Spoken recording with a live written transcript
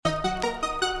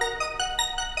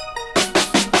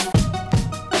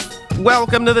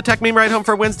Welcome to the Tech Meme Ride Home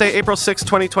for Wednesday, April 6,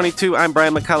 2022. I'm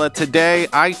Brian McCullough. Today,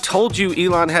 I told you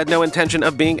Elon had no intention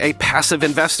of being a passive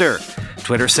investor.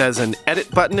 Twitter says an edit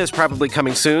button is probably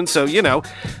coming soon, so,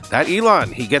 that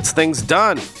Elon, he gets things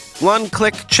done.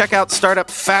 One-click checkout startup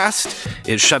Fast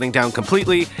is shutting down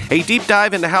completely. A deep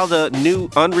dive into how the new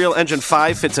Unreal Engine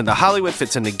 5 fits into Hollywood,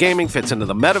 fits into gaming, fits into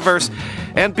the metaverse.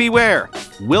 And beware,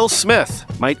 Will Smith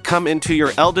might come into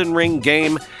your Elden Ring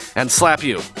game and slap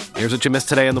you. Here's what you missed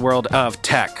today in the world of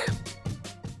tech.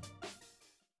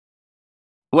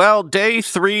 Well, day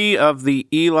 3 of the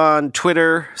Elon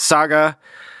Twitter saga.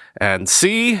 And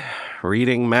see,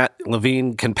 reading Matt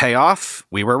Levine can pay off.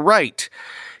 We were right.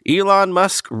 Elon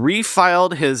Musk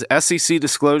refiled his SEC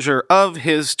disclosure of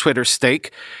his Twitter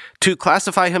stake to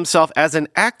classify himself as an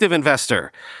active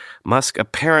investor. Musk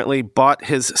apparently bought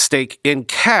his stake in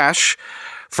cash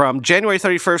from January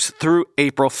 31st through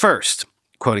April 1st,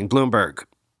 quoting Bloomberg.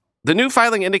 The new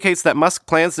filing indicates that Musk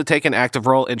plans to take an active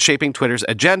role in shaping Twitter's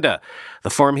agenda. The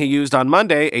form he used on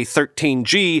Monday, a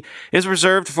 13G, is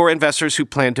reserved for investors who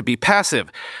plan to be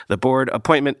passive. The board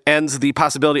appointment ends the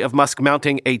possibility of Musk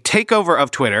mounting a takeover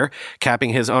of Twitter, capping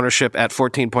his ownership at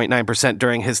 14.9%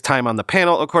 during his time on the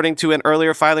panel, according to an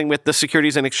earlier filing with the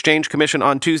Securities and Exchange Commission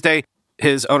on Tuesday.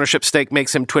 His ownership stake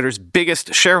makes him Twitter's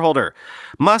biggest shareholder.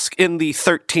 Musk, in the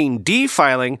 13D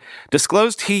filing,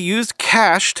 disclosed he used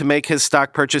cash to make his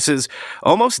stock purchases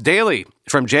almost daily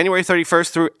from January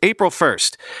 31st through April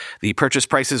 1st. The purchase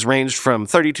prices ranged from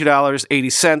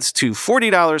 $32.80 to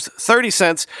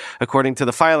 $40.30, according to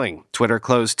the filing. Twitter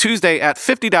closed Tuesday at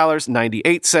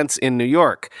 $50.98 in New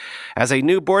York. As a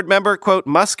new board member, quote,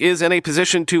 Musk is in a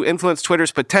position to influence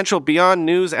Twitter's potential beyond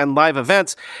news and live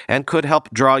events and could help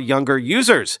draw younger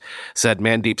users, said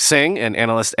Mandeep Singh, an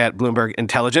analyst at Bloomberg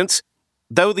Intelligence.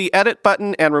 Though the edit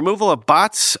button and removal of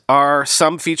bots are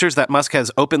some features that Musk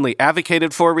has openly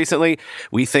advocated for recently,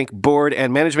 we think board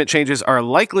and management changes are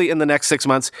likely in the next 6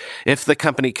 months if the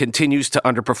company continues to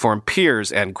underperform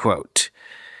peers, end quote.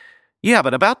 Yeah,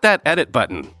 but about that edit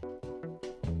button.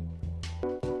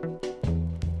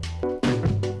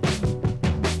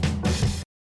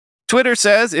 Twitter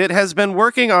says it has been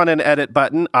working on an edit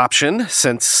button option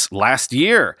since last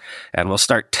year and will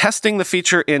start testing the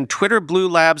feature in Twitter Blue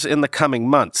Labs in the coming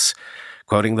months.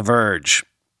 Quoting The Verge,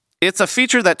 it's a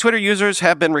feature that Twitter users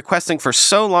have been requesting for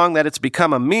so long that it's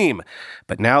become a meme.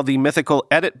 But now the mythical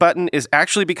edit button is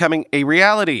actually becoming a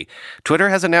reality. Twitter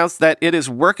has announced that it is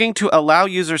working to allow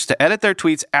users to edit their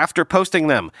tweets after posting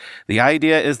them. The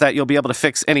idea is that you'll be able to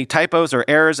fix any typos or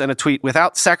errors in a tweet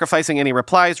without sacrificing any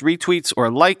replies, retweets, or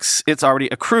likes it's already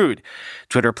accrued.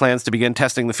 Twitter plans to begin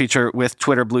testing the feature with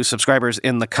Twitter Blue subscribers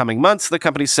in the coming months, the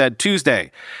company said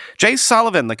Tuesday. Jay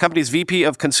Sullivan, the company's VP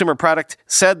of Consumer Product,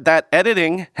 said that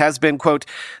editing has been, quote,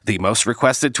 the most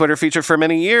requested Twitter feature for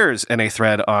many years in a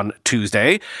thread on Tuesday.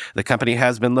 The company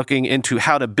has been looking into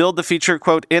how to build the feature,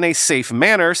 quote, in a safe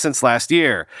manner since last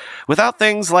year. Without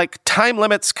things like time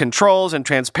limits, controls, and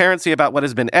transparency about what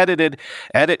has been edited,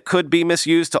 edit could be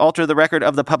misused to alter the record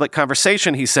of the public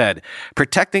conversation, he said.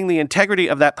 Protecting the integrity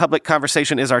of that public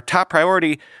conversation is our top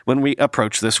priority when we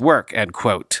approach this work, end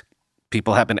quote.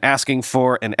 People have been asking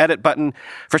for an edit button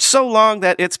for so long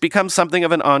that it's become something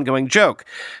of an ongoing joke.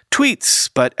 Tweets,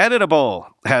 but editable,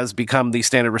 has become the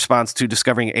standard response to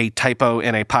discovering a typo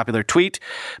in a popular tweet.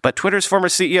 But Twitter's former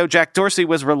CEO Jack Dorsey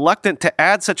was reluctant to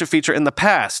add such a feature in the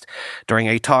past. During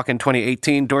a talk in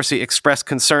 2018, Dorsey expressed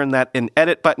concern that an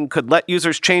edit button could let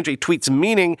users change a tweet's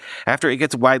meaning after it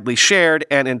gets widely shared.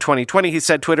 And in 2020, he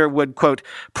said Twitter would, quote,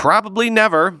 probably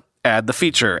never add the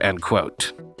feature, end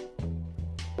quote.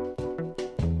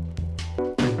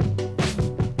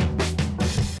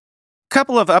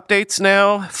 Couple of updates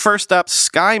now. First up,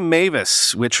 Sky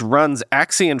Mavis, which runs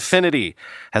Axie Infinity,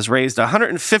 has raised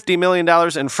 $150 million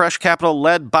in fresh capital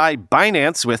led by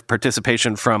Binance with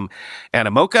participation from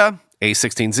Animoca,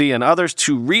 A16Z, and others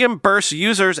to reimburse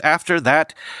users after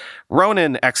that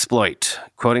Ronin exploit,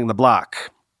 quoting The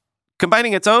Block.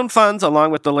 Combining its own funds along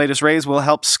with the latest raise will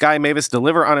help Sky Mavis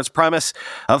deliver on its promise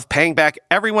of paying back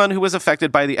everyone who was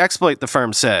affected by the exploit, the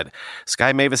firm said.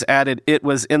 Sky Mavis added it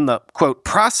was in the, quote,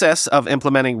 process of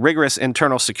implementing rigorous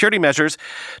internal security measures.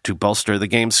 To bolster the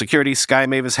game's security, Sky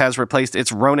Mavis has replaced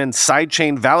its Ronin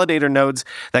sidechain validator nodes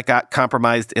that got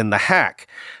compromised in the hack.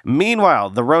 Meanwhile,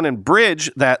 the Ronin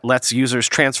bridge that lets users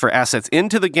transfer assets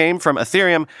into the game from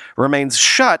Ethereum remains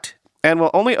shut and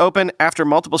will only open after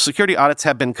multiple security audits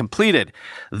have been completed.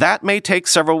 That may take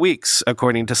several weeks,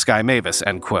 according to Sky Mavis,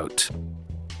 end quote.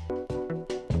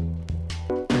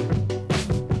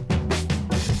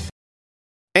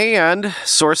 And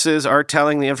sources are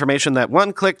telling the information that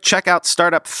one-click checkout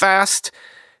startup Fast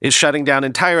is shutting down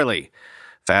entirely.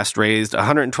 Fast raised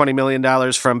 $120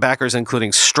 million from backers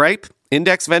including Stripe,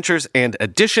 Index Ventures, and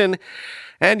Addition,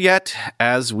 and yet,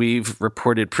 as we've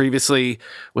reported previously,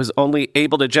 was only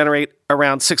able to generate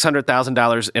around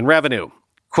 $600,000 in revenue.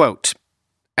 Quote,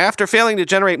 after failing to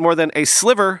generate more than a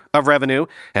sliver of revenue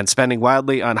and spending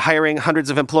wildly on hiring hundreds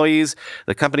of employees,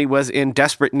 the company was in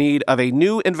desperate need of a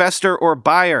new investor or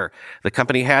buyer. The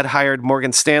company had hired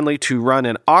Morgan Stanley to run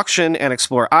an auction and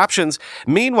explore options.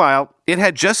 Meanwhile, it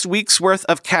had just weeks' worth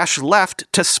of cash left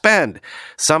to spend.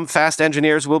 Some fast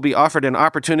engineers will be offered an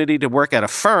opportunity to work at a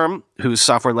firm whose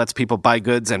software lets people buy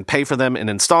goods and pay for them in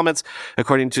installments,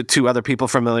 according to two other people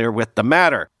familiar with the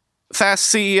matter.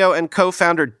 Fast CEO and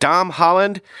co-founder Dom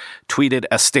Holland tweeted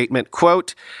a statement,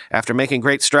 quote, after making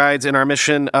great strides in our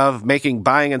mission of making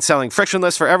buying and selling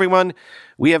frictionless for everyone,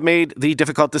 we have made the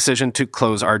difficult decision to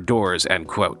close our doors, end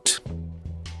quote.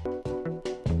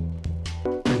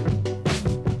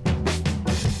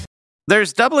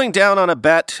 There's doubling down on a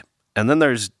bet, and then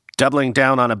there's doubling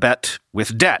down on a bet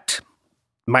with debt.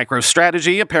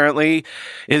 MicroStrategy apparently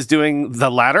is doing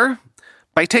the latter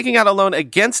by taking out a loan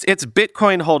against its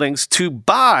Bitcoin holdings to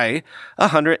buy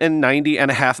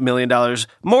 $190.5 million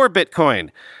more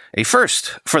Bitcoin, a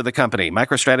first for the company.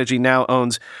 MicroStrategy now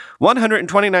owns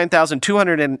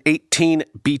 129,218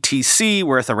 BTC,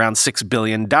 worth around $6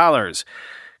 billion,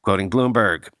 quoting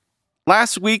Bloomberg.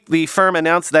 Last week, the firm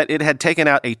announced that it had taken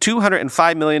out a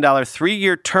 $205 million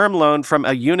three-year term loan from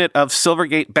a unit of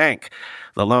Silvergate Bank.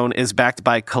 The loan is backed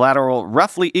by collateral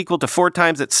roughly equal to 4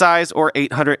 times its size, or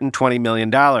 $820 million.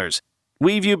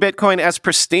 We view Bitcoin as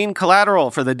pristine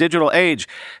collateral for the digital age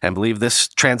and believe this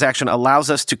transaction allows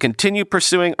us to continue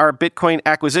pursuing our Bitcoin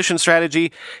acquisition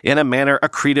strategy in a manner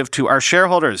accretive to our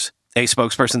shareholders, a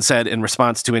spokesperson said in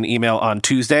response to an email on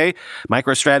Tuesday.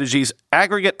 MicroStrategy's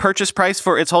aggregate purchase price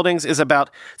for its holdings is about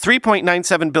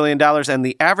 $3.97 billion, and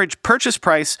the average purchase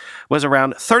price was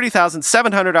around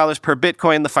 $30,700 per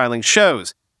Bitcoin, the filing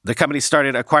shows. The company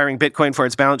started acquiring Bitcoin for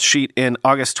its balance sheet in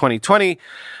August 2020,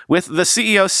 with the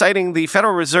CEO citing the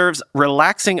Federal Reserve's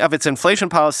relaxing of its inflation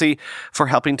policy for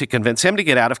helping to convince him to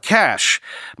get out of cash.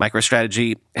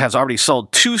 MicroStrategy has already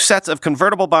sold 2 sets of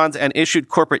convertible bonds and issued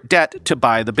corporate debt to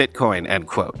buy the Bitcoin, end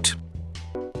quote.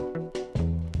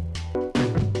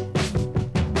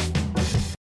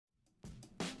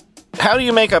 How do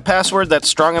you make a password that's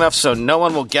strong enough so no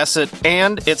one will guess it,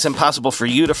 and it's impossible for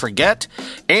you to forget,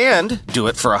 and do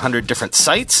it for 100 different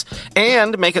sites,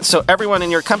 and make it so everyone in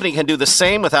your company can do the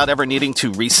same without ever needing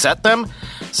to reset them?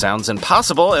 Sounds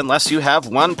impossible unless you have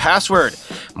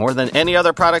 1Password. More than any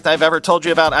other product I've ever told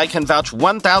you about, I can vouch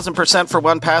 1,000% for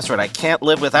 1Password. I can't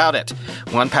live without it.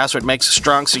 1Password makes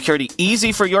strong security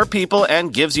easy for your people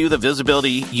and gives you the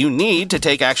visibility you need to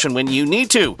take action when you need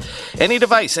to. Any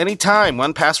device, anytime,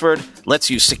 1Password lets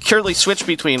you securely switch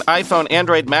between iPhone,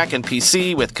 Android, Mac, and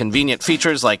PC with convenient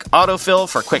features like autofill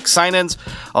for quick sign-ins.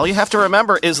 All you have to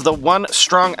remember is the one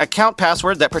strong account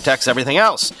password that protects everything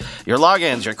else. Your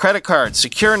logins, your credit cards,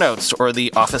 secure notes, or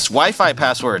the office Wi-Fi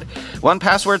password.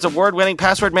 1Password's award-winning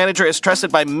password manager is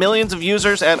trusted by millions of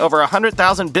users and over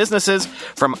 100,000 businesses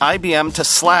from IBM to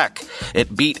Slack.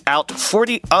 It beat out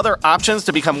 40 other options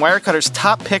to become Wirecutter's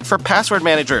top pick for password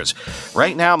managers.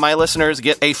 Right now, my listeners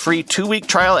get a free 2-week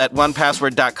trial at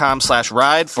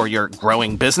onepassword.com/ride for your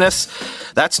growing business.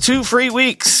 That's 2 free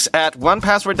weeks at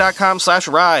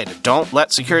onepassword.com/ride. Don't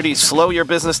let security slow your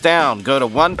business down. Go to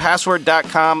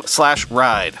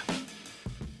onepassword.com/ride.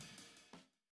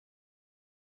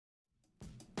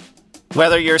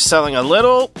 Whether you're selling a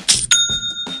little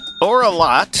or a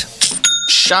lot,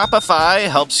 Shopify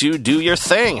helps you do your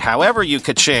thing, however you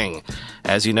ka-ching.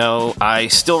 As you know, I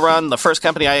still run the first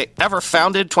company I ever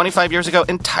founded 25 years ago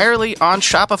entirely on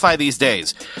Shopify these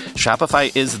days.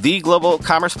 Shopify is the global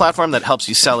commerce platform that helps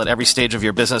you sell at every stage of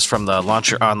your business, from the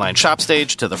launch your online shop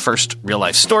stage to the first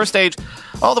real-life store stage,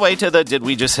 all the way to the did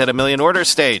we just hit a million orders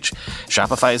stage.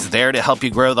 Shopify is there to help you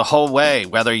grow the whole way.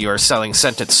 Whether you're selling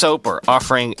scented soap or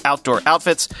offering outdoor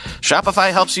outfits,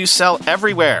 Shopify helps you sell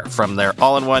everywhere, from their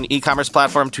all-in-one e-commerce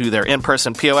platform to their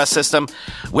in-person POS system,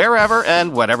 wherever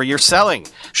and whatever you're selling.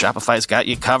 Shopify's got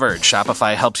you covered.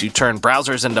 Shopify helps you turn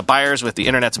browsers into buyers with the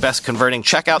internet's best converting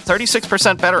checkout,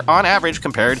 36% better on average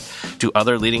compared to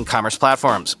other leading commerce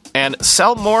platforms. And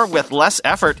sell more with less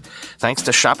effort thanks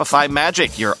to Shopify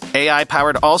Magic, your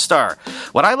AI-powered all-star.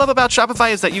 What I love about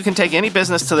Shopify is that you can take any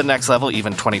business to the next level,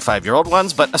 even 25-year-old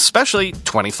ones, but especially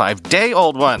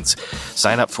 25-day-old ones.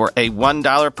 Sign up for a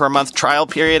 $1 per month trial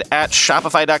period at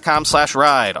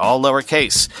shopify.com/ride, all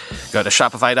lowercase. Go to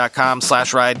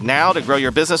shopify.com/ride now to grow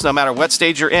your business no matter what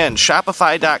stage you're in.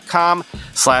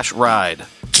 Shopify.com/ride.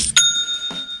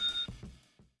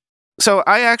 So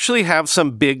I actually have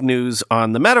some big news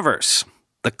on the metaverse.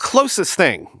 The closest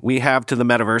thing we have to the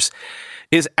metaverse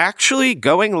is actually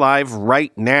going live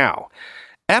right now.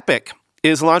 Epic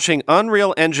is launching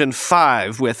Unreal Engine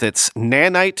 5 with its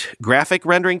Nanite graphic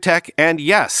rendering tech, and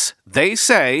yes, they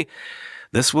say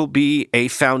this will be a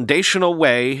foundational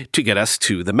way to get us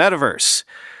to the metaverse.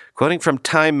 Quoting from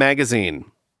Time magazine,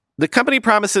 the company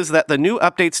promises that the new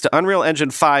updates to Unreal Engine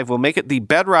 5 will make it the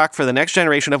bedrock for the next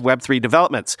generation of Web3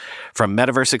 developments, from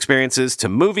metaverse experiences to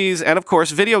movies and, of course,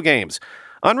 video games.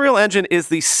 Unreal Engine is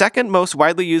the second most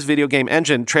widely used video game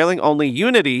engine, trailing only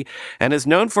Unity, and is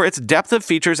known for its depth of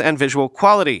features and visual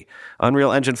quality.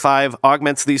 Unreal Engine 5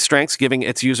 augments these strengths, giving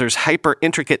its users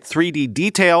hyper-intricate 3D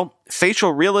detail,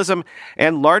 facial realism,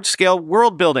 and large-scale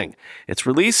world building. Its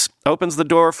release opens the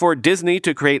door for Disney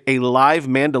to create a live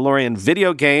Mandalorian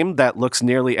video game that looks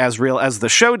nearly as real as the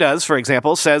show does, for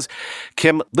example, says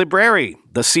Kim Libreri,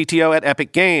 the CTO at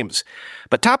Epic Games.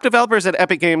 But top developers at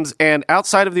Epic Games and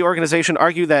outside of the organization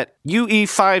argue that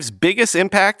UE5's biggest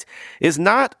impact is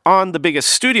not on the biggest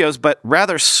studios, but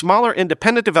rather smaller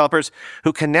independent developers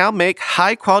who can now make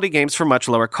high-quality games for much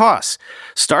lower costs.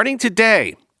 Starting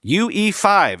today,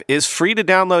 UE5 is free to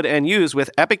download and use,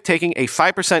 with Epic taking a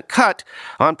 5% cut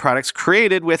on products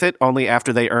created with it only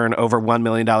after they earn over $1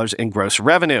 million in gross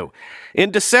revenue. In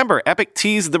December, Epic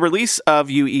teased the release of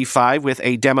UE5 with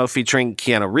a demo featuring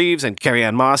Keanu Reeves and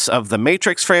Carrie-Anne Moss of the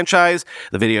Matrix franchise.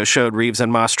 The video showed Reeves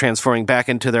and Moss transforming back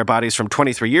into their bodies from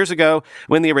 23 years ago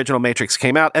when the original Matrix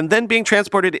came out, and then being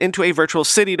transported into a virtual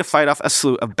city to fight off a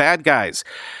slew of bad guys.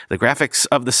 The graphics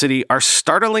of the city are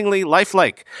startlingly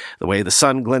lifelike. The way the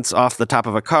sun glints off the top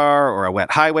of a car or a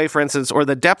wet highway, for instance, or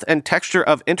the depth and texture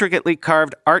of intricately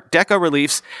carved Art Deco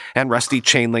reliefs and rusty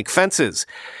chain link fences.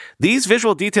 These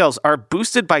visual details are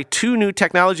boosted by two new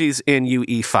technologies in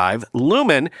UE5,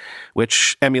 Lumen,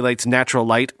 which emulates natural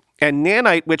light, and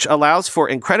Nanite, which allows for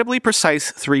incredibly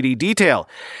precise 3D detail.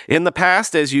 In the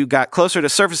past, as you got closer to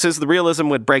surfaces, the realism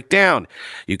would break down.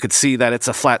 You could see that it's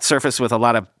a flat surface with a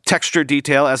lot of texture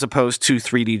detail as opposed to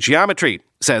 3D geometry,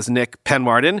 says Nick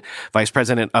Penwarden, vice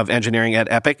president of engineering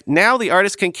at Epic. Now the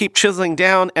artists can keep chiseling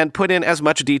down and put in as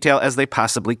much detail as they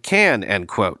possibly can, end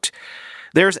quote.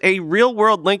 There's a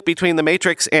real-world link between The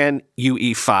Matrix and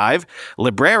UE5.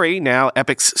 Libreri, now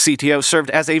Epic's CTO, served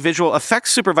as a visual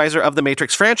effects supervisor of the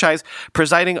Matrix franchise,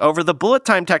 presiding over the bullet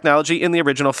time technology in the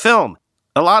original film.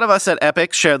 A lot of us at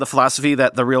Epic share the philosophy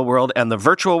that the real world and the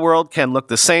virtual world can look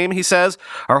the same, he says.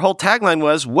 Our whole tagline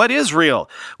was, what is real?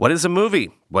 What is a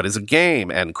movie? What is a game?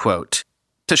 End quote.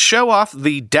 To show off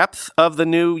the depth of the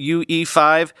new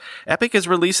UE5, Epic is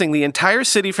releasing the entire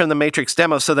city from the Matrix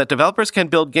demo so that developers can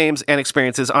build games and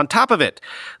experiences on top of it.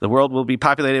 The world will be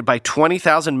populated by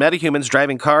 20,000 metahumans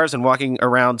driving cars and walking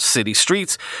around city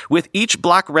streets, with each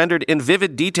block rendered in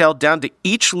vivid detail down to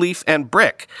each leaf and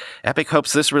brick. Epic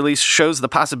hopes this release shows the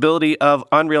possibility of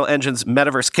Unreal Engine's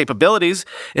metaverse capabilities,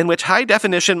 in which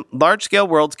high-definition, large-scale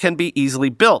worlds can be easily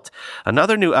built.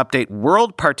 Another new update,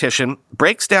 World Partition,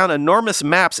 breaks down enormous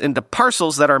maps into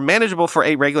parcels that are manageable for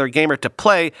a regular gamer to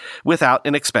play without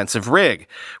an expensive rig.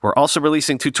 We're also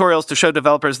releasing tutorials to show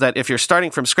developers that if you're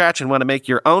starting from scratch and want to make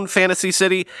your own fantasy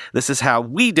city, this is how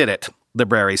we did it,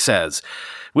 Libreri says.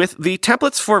 With the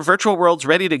templates for virtual worlds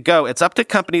ready to go, it's up to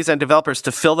companies and developers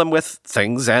to fill them with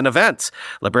things and events.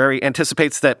 Libreri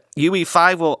anticipates that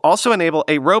UE5 will also enable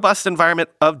a robust environment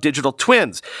of digital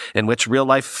twins, in which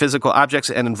real-life physical objects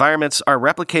and environments are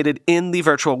replicated in the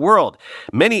virtual world.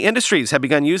 Many industries have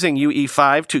begun using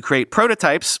UE5 to create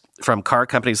prototypes, from car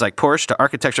companies like Porsche to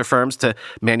architecture firms to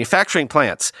manufacturing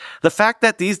plants. The fact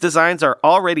that these designs are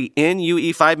already in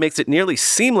UE5 makes it nearly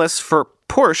seamless for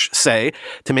Porsche, say,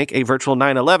 to make a virtual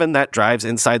 911 that drives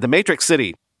inside the Matrix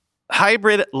City.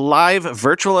 Hybrid live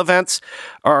virtual events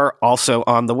are also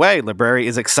on the way. Libreri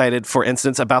is excited, for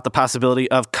instance, about the possibility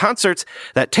of concerts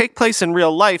that take place in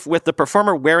real life with the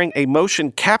performer wearing a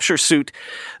motion capture suit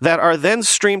that are then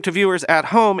streamed to viewers at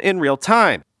home in real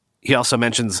time. He also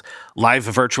mentions live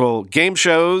virtual game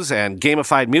shows and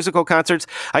gamified musical concerts.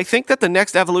 I think that the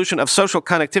next evolution of social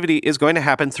connectivity is going to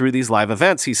happen through these live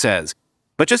events, he says.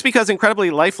 But just because incredibly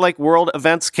lifelike world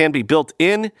events can be built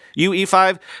in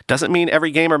UE5 doesn't mean every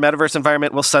game or metaverse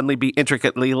environment will suddenly be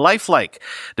intricately lifelike.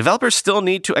 Developers still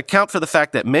need to account for the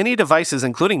fact that many devices,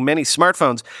 including many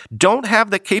smartphones, don't have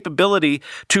the capability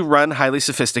to run highly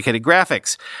sophisticated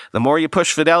graphics. The more you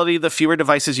push fidelity, the fewer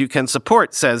devices you can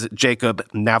support, says Jacob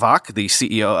Navok, the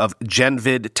CEO of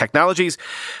GenVid Technologies,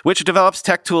 which develops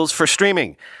tech tools for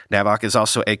streaming. Navok is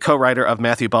also a co-writer of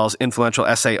Matthew Ball's influential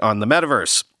essay on the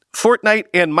metaverse. Fortnite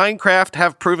and Minecraft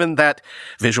have proven that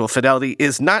visual fidelity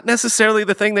is not necessarily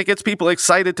the thing that gets people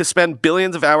excited to spend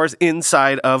billions of hours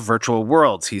inside of virtual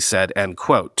worlds, he said, end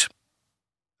quote.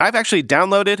 I've actually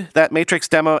downloaded that Matrix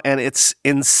demo, and it's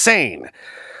insane.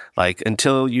 Like,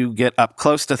 until you get up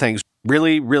close to things,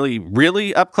 really, really,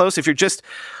 really up close, if you're just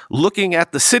looking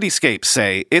at the cityscape,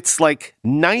 say, it's like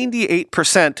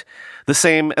 98% the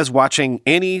same as watching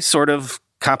any sort of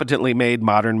competently made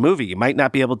modern movie. You might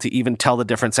not be able to even tell the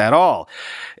difference at all.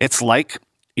 It's like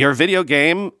your video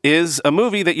game is a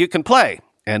movie that you can play.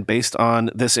 And based on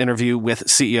this interview with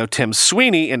CEO Tim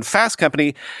Sweeney in Fast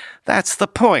Company, that's the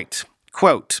point.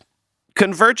 Quote,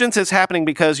 "Convergence is happening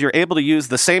because you're able to use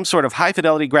the same sort of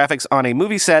high-fidelity graphics on a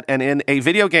movie set and in a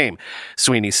video game,"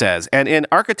 Sweeney says. "And in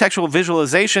architectural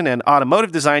visualization and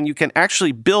automotive design, you can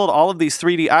actually build all of these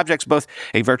 3D objects, both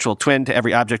a virtual twin to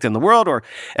every object in the world or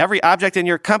every object in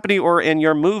your company or in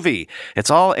your movie.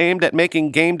 It's all aimed at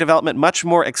making game development much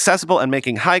more accessible and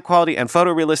making high-quality and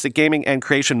photorealistic gaming and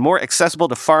creation more accessible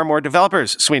to far more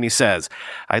developers," Sweeney says.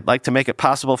 "I'd like to make it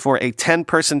possible for a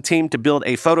 10-person team to build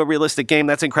a photorealistic game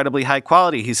that's incredibly high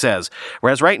quality," he says.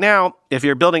 "Whereas right now, if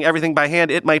you're building everything by hand,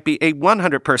 it might be a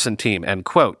 100-person team," end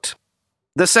quote.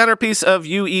 The centerpiece of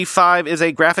UE5 is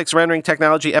a graphics rendering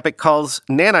technology Epic calls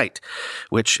Nanite,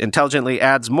 which intelligently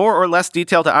adds more or less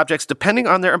detail to objects depending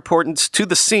on their importance to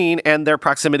the scene and their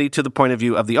proximity to the point of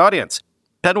view of the audience.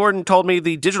 Ben Warden told me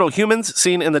the digital humans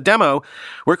seen in the demo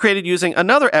were created using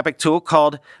another Epic tool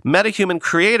called MetaHuman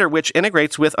Creator, which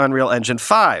integrates with Unreal Engine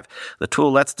 5. The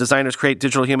tool lets designers create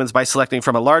digital humans by selecting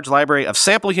from a large library of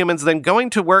sample humans, then going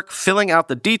to work filling out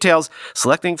the details,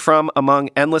 selecting from among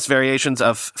endless variations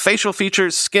of facial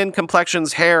features, skin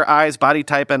complexions, hair, eyes, body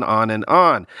type, and on and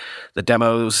on. The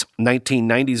demo's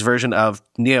 1990s version of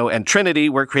Neo and Trinity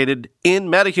were created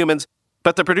in MetaHumans,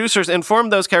 but the producers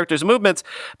informed those characters' movements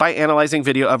by analyzing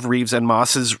video of Reeves and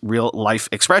Moss's real-life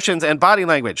expressions and body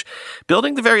language.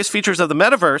 Building the various features of the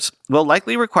metaverse will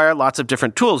likely require lots of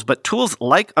different tools, but tools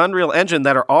like Unreal Engine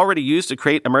that are already used to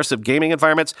create immersive gaming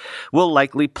environments will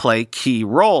likely play key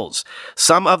roles.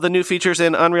 Some of the new features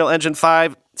in Unreal Engine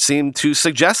 5 seem to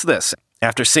suggest this.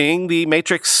 After seeing the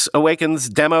Matrix Awakens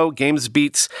demo,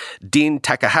 GamesBeat's Dean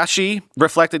Takahashi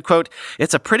reflected, quote,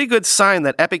 "It's a pretty good sign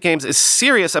that Epic Games is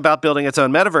serious about building its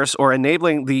own metaverse or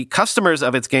enabling the customers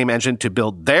of its game engine to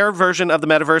build their version of the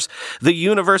metaverse, the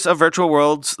universe of virtual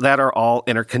worlds that are all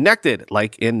interconnected,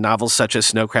 like in novels such as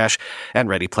Snow Crash and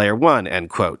Ready Player One," end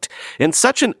quote. "In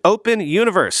such an open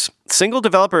universe, single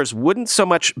developers wouldn't so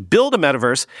much build a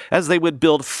metaverse as they would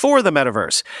build for the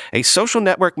metaverse. A social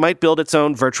network might build its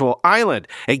own virtual island.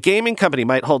 A gaming company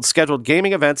might hold scheduled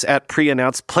gaming events at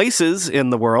pre-announced places in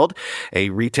the world. A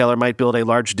retailer might build a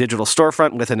large digital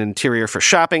storefront with an interior for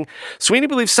shopping. Sweeney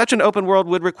believes such an open world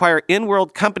would require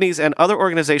in-world companies and other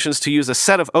organizations to use a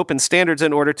set of open standards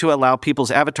in order to allow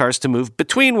people's avatars to move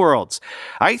between worlds.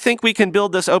 I think we can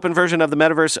build this open version of the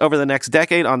metaverse over the next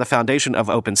decade on the foundation of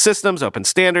open systems, open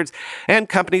standards, and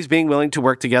companies being willing to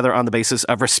work together on the basis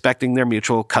of respecting their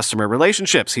mutual customer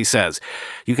relationships," he says.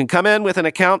 "You can come in with an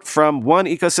account from one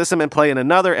ecosystem and play in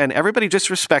another, and everybody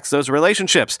just respects those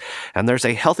relationships. And there's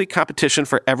a healthy competition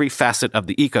for every facet of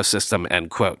the ecosystem," end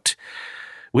quote.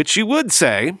 Which you would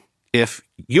say if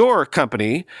your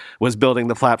company was building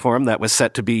the platform that was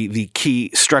set to be the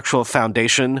key structural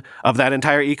foundation of that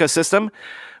entire ecosystem.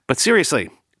 But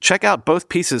seriously, check out both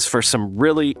pieces for some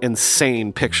really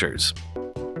insane pictures.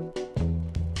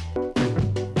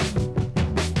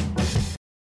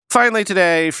 Finally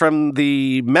today, from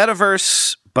the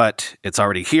Metaverse, but it's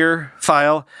already here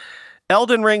file,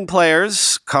 Elden Ring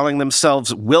players, calling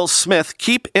themselves Will Smith,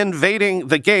 keep invading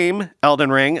the game, Elden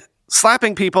Ring,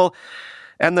 slapping people,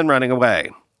 and then running away.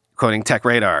 Quoting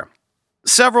TechRadar.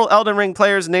 "Several Elden Ring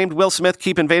players named Will Smith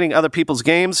keep invading other people's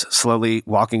games, slowly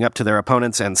walking up to their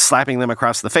opponents and slapping them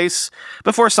across the face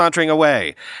before sauntering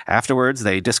away. Afterwards,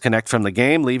 they disconnect from the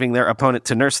game, leaving their opponent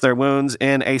to nurse their wounds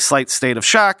in a slight state of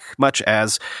shock, much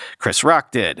as Chris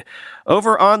Rock did.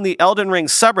 Over on the Elden Ring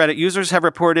subreddit, users have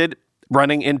reported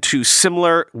running into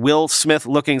similar Will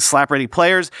Smith-looking slap-ready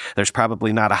players. There's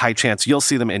probably not a high chance you'll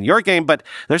see them in your game, but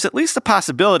there's at least a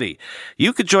possibility.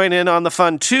 You could join in on the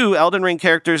fun, too. Elden Ring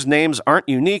characters' names aren't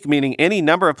unique, meaning any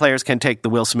number of players can take the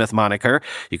Will Smith moniker.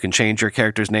 You can change your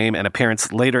character's name and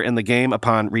appearance later in the game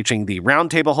upon reaching the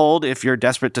round table hold if you're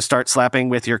desperate to start slapping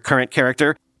with your current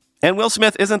character. And Will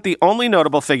Smith isn't the only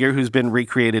notable figure who's been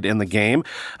recreated in the game.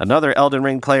 Another Elden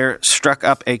Ring player struck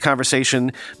up a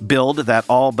conversation build that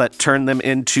all but turned them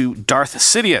into Darth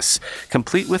Sidious,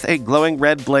 complete with a glowing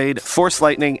red blade, force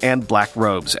lightning, and black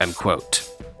robes," end quote.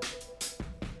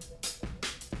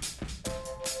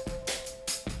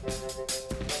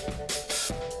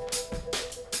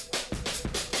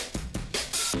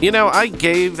 I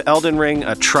gave Elden Ring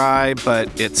a try,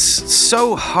 but it's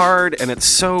so hard and it's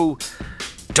so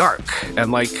dark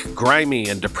and grimy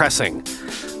and depressing.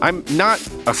 I'm not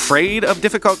afraid of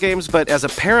difficult games, but as a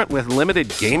parent with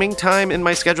limited gaming time in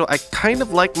my schedule, I kind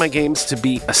of like my games to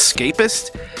be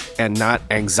escapist and not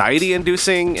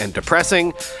anxiety-inducing and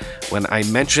depressing. When I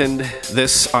mentioned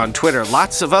this on Twitter,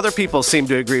 lots of other people seemed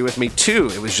to agree with me too.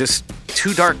 It was just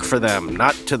too dark for them,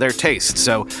 not to their taste.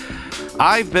 So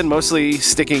I've been mostly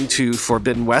sticking to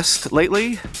Forbidden West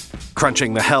lately,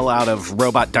 crunching the hell out of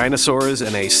robot dinosaurs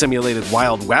in a simulated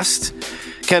Wild West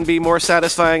can be more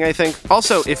satisfying, I think.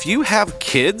 Also, if you have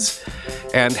kids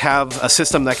and have a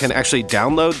system that can actually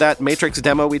download that Matrix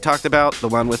demo we talked about, the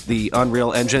one with the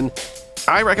Unreal Engine,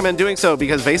 I recommend doing so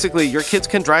because basically your kids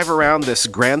can drive around this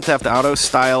Grand Theft Auto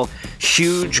style,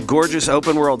 huge, gorgeous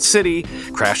open world city,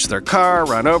 crash their car,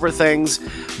 run over things,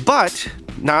 but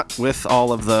not with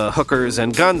all of the hookers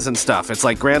and guns and stuff. It's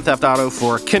like Grand Theft Auto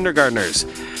for kindergartners.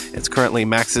 It's currently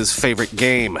Max's favorite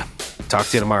game. Talk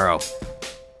to you tomorrow.